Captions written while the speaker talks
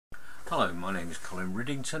Hello, my name is Colin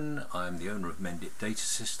Riddington. I'm the owner of Mendip Data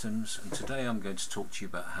Systems, and today I'm going to talk to you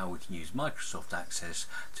about how we can use Microsoft Access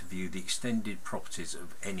to view the extended properties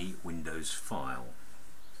of any Windows file.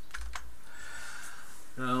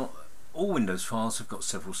 Now, all Windows files have got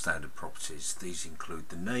several standard properties. These include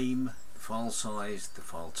the name, the file size, the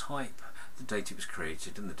file type, the date it was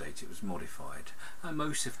created and the date it was modified. And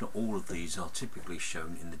most, if not all, of these are typically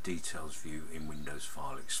shown in the details view in Windows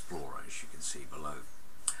File Explorer, as you can see below.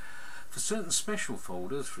 For certain special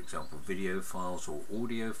folders, for example video files or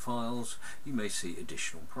audio files, you may see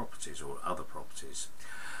additional properties or other properties.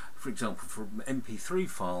 For example, for MP3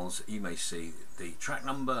 files, you may see the track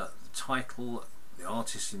number, the title, the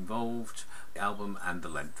artist involved, the album and the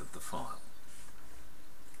length of the file.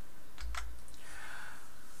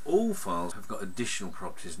 All files have got additional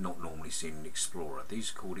properties not normally seen in Explorer.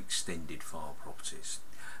 These are called extended file properties.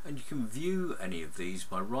 And you can view any of these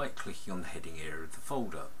by right-clicking on the heading area of the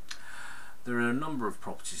folder. There are a number of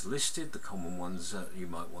properties listed, the common ones that you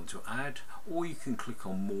might want to add, or you can click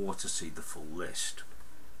on More to see the full list.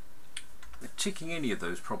 Ticking any of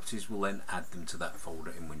those properties will then add them to that folder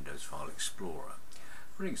in Windows File Explorer.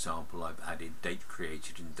 For example, I've added date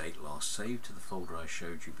created and date last saved to the folder I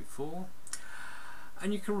showed you before.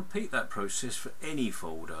 And you can repeat that process for any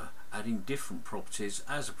folder, adding different properties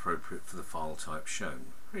as appropriate for the file type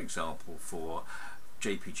shown. For example, for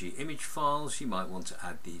JPG image files, you might want to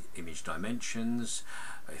add the image dimensions,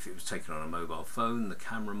 if it was taken on a mobile phone, the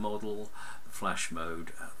camera model, the flash mode,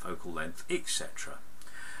 focal length, etc.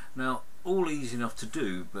 Now, all easy enough to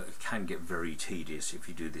do, but it can get very tedious if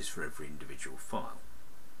you do this for every individual file.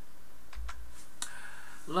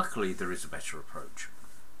 Luckily, there is a better approach.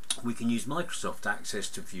 We can use Microsoft Access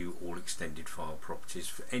to view all extended file properties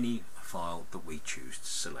for any file that we choose to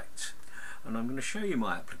select. And I'm going to show you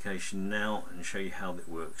my application now and show you how it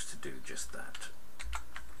works to do just that.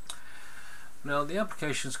 Now, the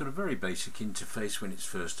application's got a very basic interface when it's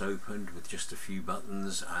first opened, with just a few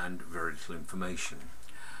buttons and very little information.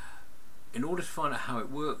 In order to find out how it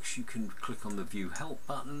works, you can click on the View Help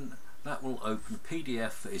button. That will open a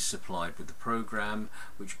PDF that is supplied with the program,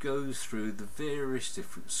 which goes through the various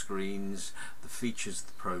different screens, the features of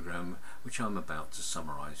the program, which I'm about to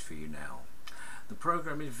summarize for you now. The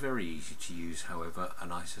program is very easy to use, however,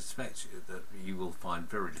 and I suspect that you will find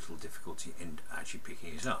very little difficulty in actually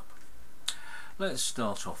picking it up. Let's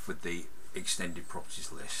start off with the extended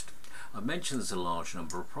properties list. I've mentioned there's a large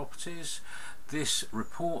number of properties. This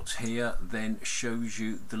report here then shows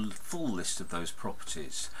you the full list of those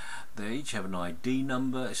properties. They each have an ID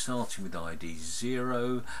number, starting with ID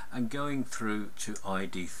 0 and going through to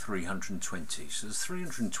ID 320. So there's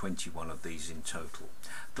 321 of these in total.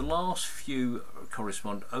 The last few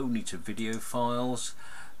correspond only to video files.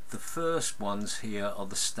 The first ones here are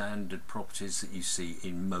the standard properties that you see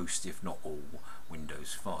in most, if not all,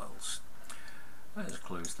 Windows files. Let's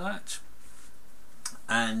close that.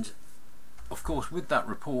 And of course, with that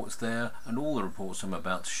reports there and all the reports I'm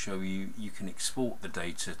about to show you, you can export the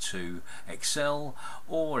data to Excel,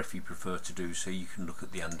 or if you prefer to do so, you can look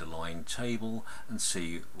at the underlying table and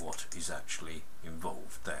see what is actually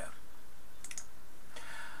involved there.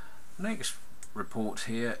 Next report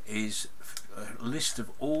here is a list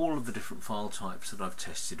of all of the different file types that I've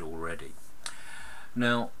tested already.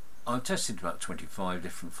 Now, I've tested about 25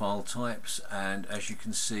 different file types, and as you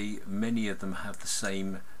can see, many of them have the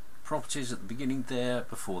same properties at the beginning there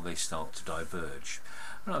before they start to diverge.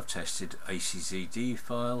 And I've tested ACCD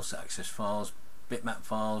files, access files, bitmap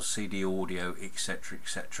files, CD audio, etc.,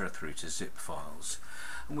 through to zip files.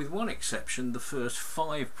 And with one exception, the first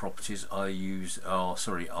 5 properties I use are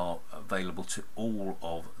available to all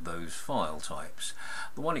of those file types.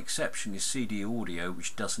 The one exception is CD audio,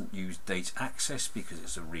 which doesn't use date access because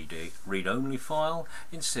it's a read-only file.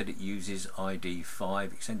 Instead, it uses ID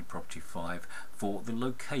 5, extended property 5, for the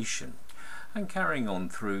location. And carrying on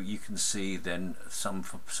through, you can see then some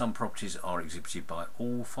properties are exhibited by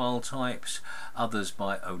all file types, others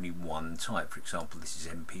by only one type. For example, this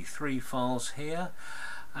is MP3 files here.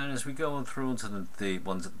 And as we go on through onto the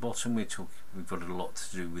ones at the bottom, we've got a lot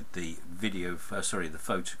to do with the the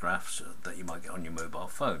photographs that you might get on your mobile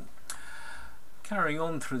phone. Carrying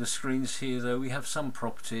on through the screens here, though, we have some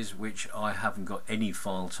properties which I haven't got any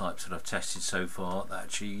file types that I've tested so far that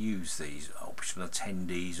actually use these. Optional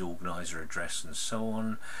attendees, organizer address and so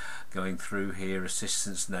on. Going through here,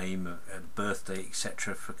 assistant's name, birthday,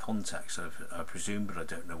 etc. for contacts, I presume, but I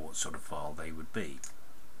don't know what sort of file they would be.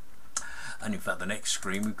 And in fact, the next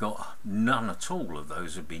screen, we've got none at all of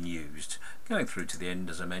those have been used. Going through to the end,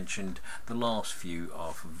 as I mentioned, the last few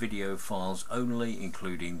are for video files only,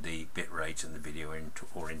 including the bitrate and the video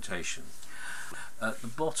orientation. at the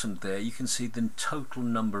bottom there you can see the total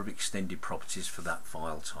number of extended properties for that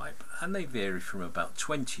file type, and they vary from about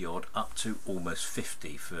 20 odd up to almost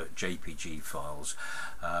 50 for JPG files,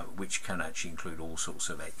 which can actually include all sorts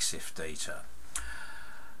of EXIF data.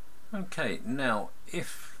 Okay, now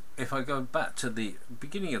if I go back to the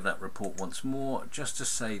beginning of that report once more, just to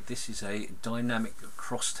say this is a dynamic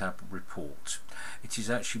crosstab report. It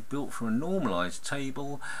is actually built from a normalized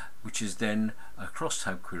table, which is then a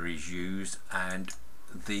crosstab query is used, and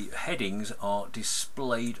the headings are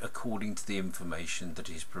displayed according to the information that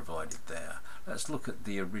is provided there. Let's look at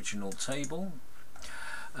the original table.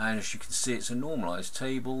 And as you can see, it's a normalized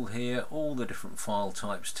table here, all the different file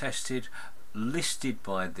types tested, listed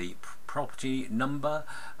by the property number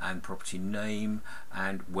and property name,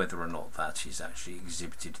 and whether or not that is actually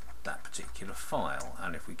exhibited that particular file.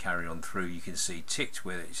 And if we carry on through, you can see ticked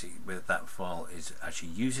whether that file actually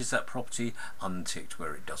uses that property, unticked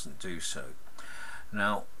where it doesn't do so.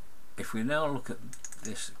 Now if we now look at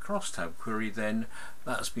this crosstab query, then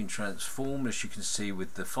that's been transformed, as you can see,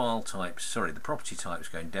 with the file types, the property types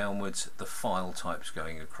going downwards, the file types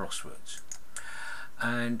going acrosswards.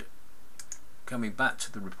 And coming back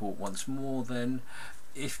to the report once more, then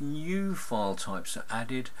if new file types are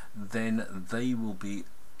added, then they will be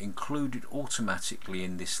included automatically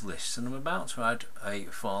in this list, and I'm about to add a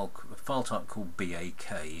file type called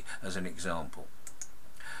BAK as an example.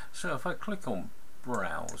 So if I click on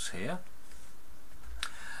browse here,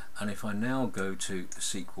 and if I now go to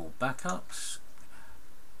SQL backups,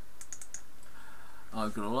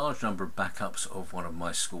 I've got a large number of backups of one of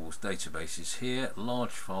my school's databases here,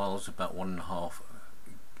 large files, about 1.5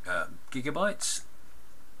 gigabytes.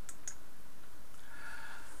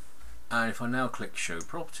 And if I now click show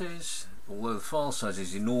properties, although the file size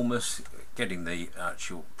is enormous, getting the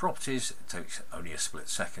actual properties takes only a split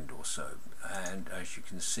second or so. And as you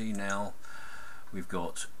can see now, we've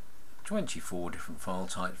got 24 different file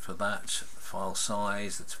types for that, file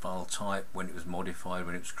size, that's file type, when it was modified,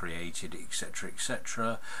 when it was created, etc,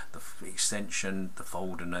 etc, the extension, the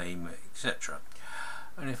folder name, etc.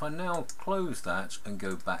 And if I now close that and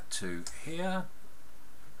go back to here,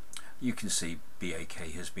 you can see BAK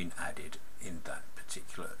has been added in that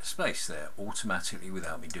particular space there automatically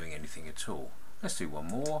without me doing anything at all. Let's do one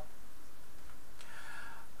more,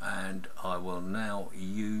 and I will now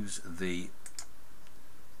use the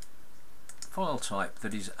file type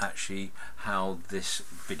that is actually how this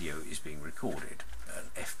video is being recorded, an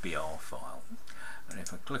FBR file. And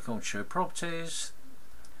if I click on show properties,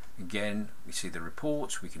 again we see the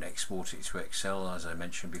report. We can export it to Excel, as I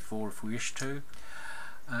mentioned before, if we wish to.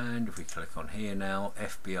 And if we click on here now,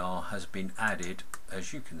 FBR has been added,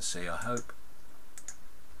 as you can see, I hope.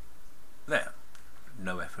 There,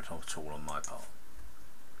 no effort at all on my part.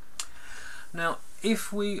 Now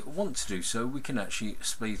if we want to do so, we can actually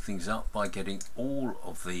speed things up by getting all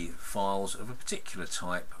of the files of a particular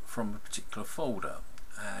type from a particular folder.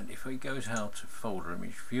 And if we go to folder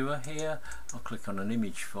image viewer here, I'll click on an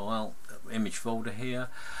image folder here,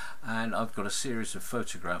 and I've got a series of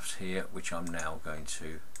photographs here which I'm now going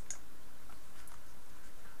to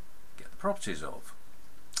get the properties of.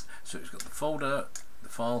 So it's got the folder, the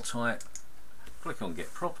file type, click on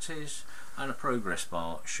get properties, and a progress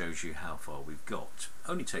bar shows you how far we've got.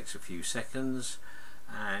 Only takes a few seconds,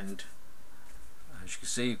 and as you can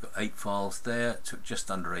see, you've got 8 files there. It took just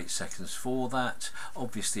under 8 seconds for that.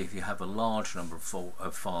 Obviously, if you have a large number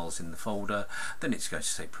of files in the folder, then it's going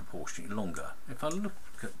to take proportionately longer. If I look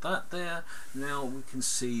at that there, now we can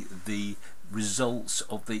see the results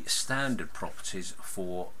of the standard properties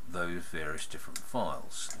for those various different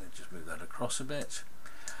files. Let's just move that across a bit.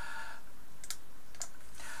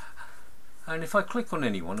 And if I click on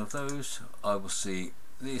any one of those, I will see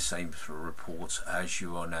the same sort of report as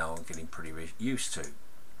you are now getting pretty used to.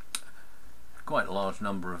 Quite a large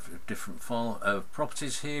number of different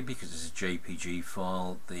properties here, because it's a JPG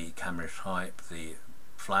file, the camera type, the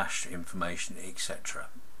flash information, etc.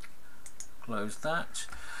 Close that.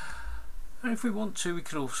 And if we want to, we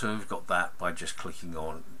could also have got that by just clicking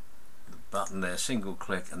on the button there, single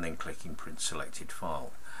click, and then clicking print selected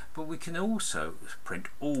file. But we can also print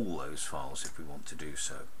all those files if we want to do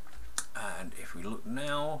so. And if we look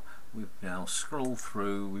now, we've now scrolled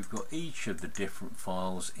through, we've got each of the different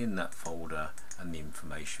files in that folder and the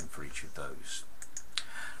information for each of those.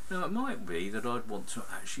 Now it might be that I'd want to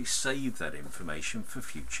actually save that information for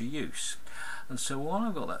future use. And so while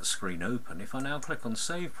I've got that screen open, if I now click on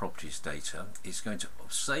Save Properties Data, it's going to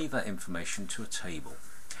save that information to a table.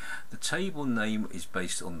 The table name is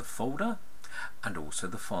based on the folder and also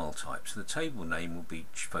the file type. So the table name will be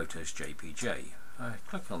Photos JPG. I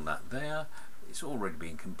click on that there, it's already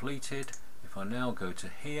been completed. If If I now go to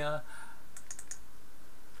here,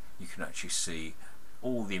 you can actually see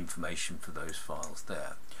all the information for those files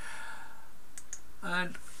there,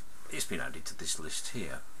 and it's been added to this list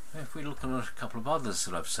here. If we look at a couple of others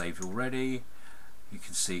that I've saved already, you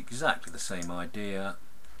can see exactly the same idea.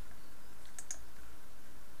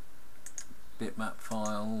 Bitmap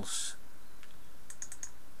files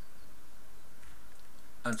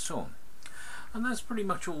and so on. And that's pretty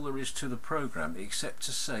much all there is to the program, except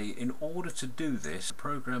to say in order to do this, the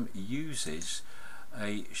program uses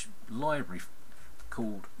a library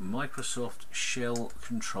called Microsoft Shell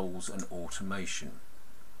Controls and Automation.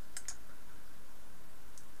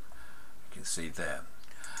 You can see there.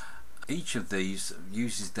 Each of these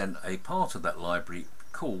uses then a part of that library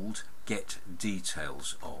called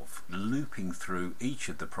GetDetailsOf, looping through each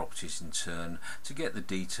of the properties in turn to get the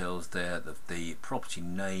details there, the property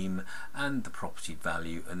name and the property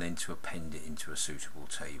value, and then to append it into a suitable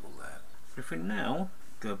table there. If we now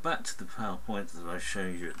go back to the PowerPoint that I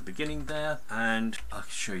showed you at the beginning there, and I'll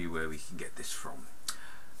show you where we can get this from.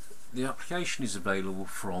 The application is available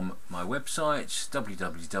from my website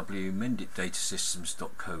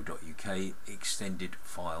www.menditdatasystems.co.uk extended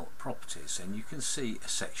file properties, and you can see a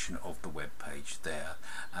section of the web page there,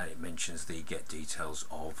 and it mentions the Get Details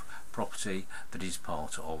of property that is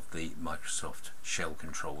part of the Microsoft Shell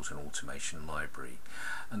Controls and Automation library,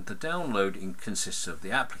 and the download consists of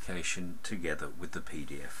the application together with the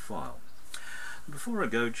PDF file. Before I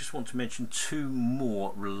go, just want to mention two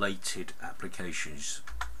more related applications.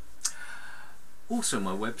 Also on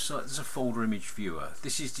my website there's a folder image viewer.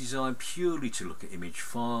 This is designed purely to look at image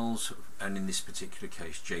files, and in this particular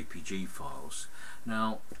case JPG files.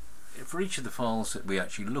 Now for each of the files that we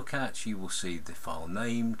actually look at, you will see the file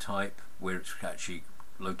name, type, where it's actually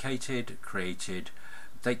located, created,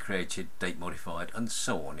 date modified, and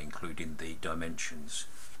so on, including the dimensions.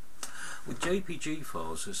 With JPG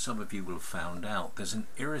files, as some of you will have found out, there's an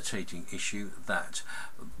irritating issue that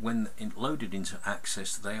when loaded into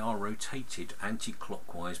Access, they are rotated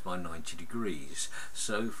anti-clockwise by 90 degrees.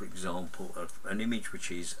 So for example, an image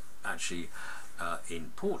which is actually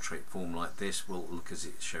in portrait form like this will look as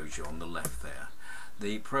it shows you on the left there.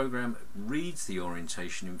 The program reads the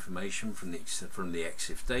orientation information from the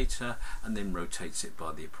EXIF data and then rotates it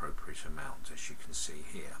by the appropriate amount, as you can see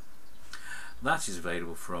here. That is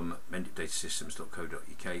available from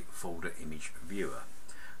menditdatasystems.co.uk folder image viewer.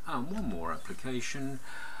 And one more application,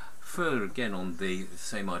 further again on the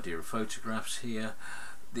same idea of photographs here.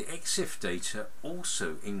 The EXIF data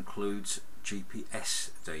also includes GPS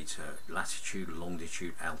data, latitude,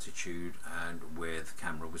 longitude, altitude, and where the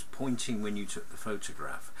camera was pointing when you took the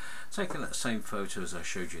photograph. Taking that same photo as I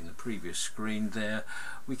showed you in the previous screen there,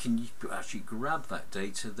 we can actually grab that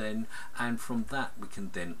data then, and from that we can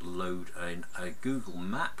then load a Google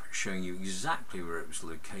map showing you exactly where it was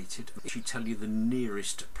located, and actually tell you the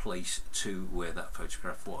nearest place to where that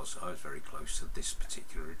photograph was. I was very close to this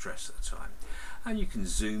particular address at the time. And you can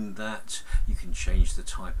zoom that, you can change the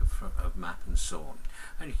type of map and so on.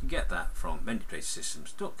 And you can get that from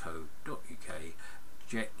menditdatasystems.co.uk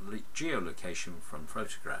geolocation from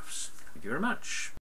photographs. Thank you very much.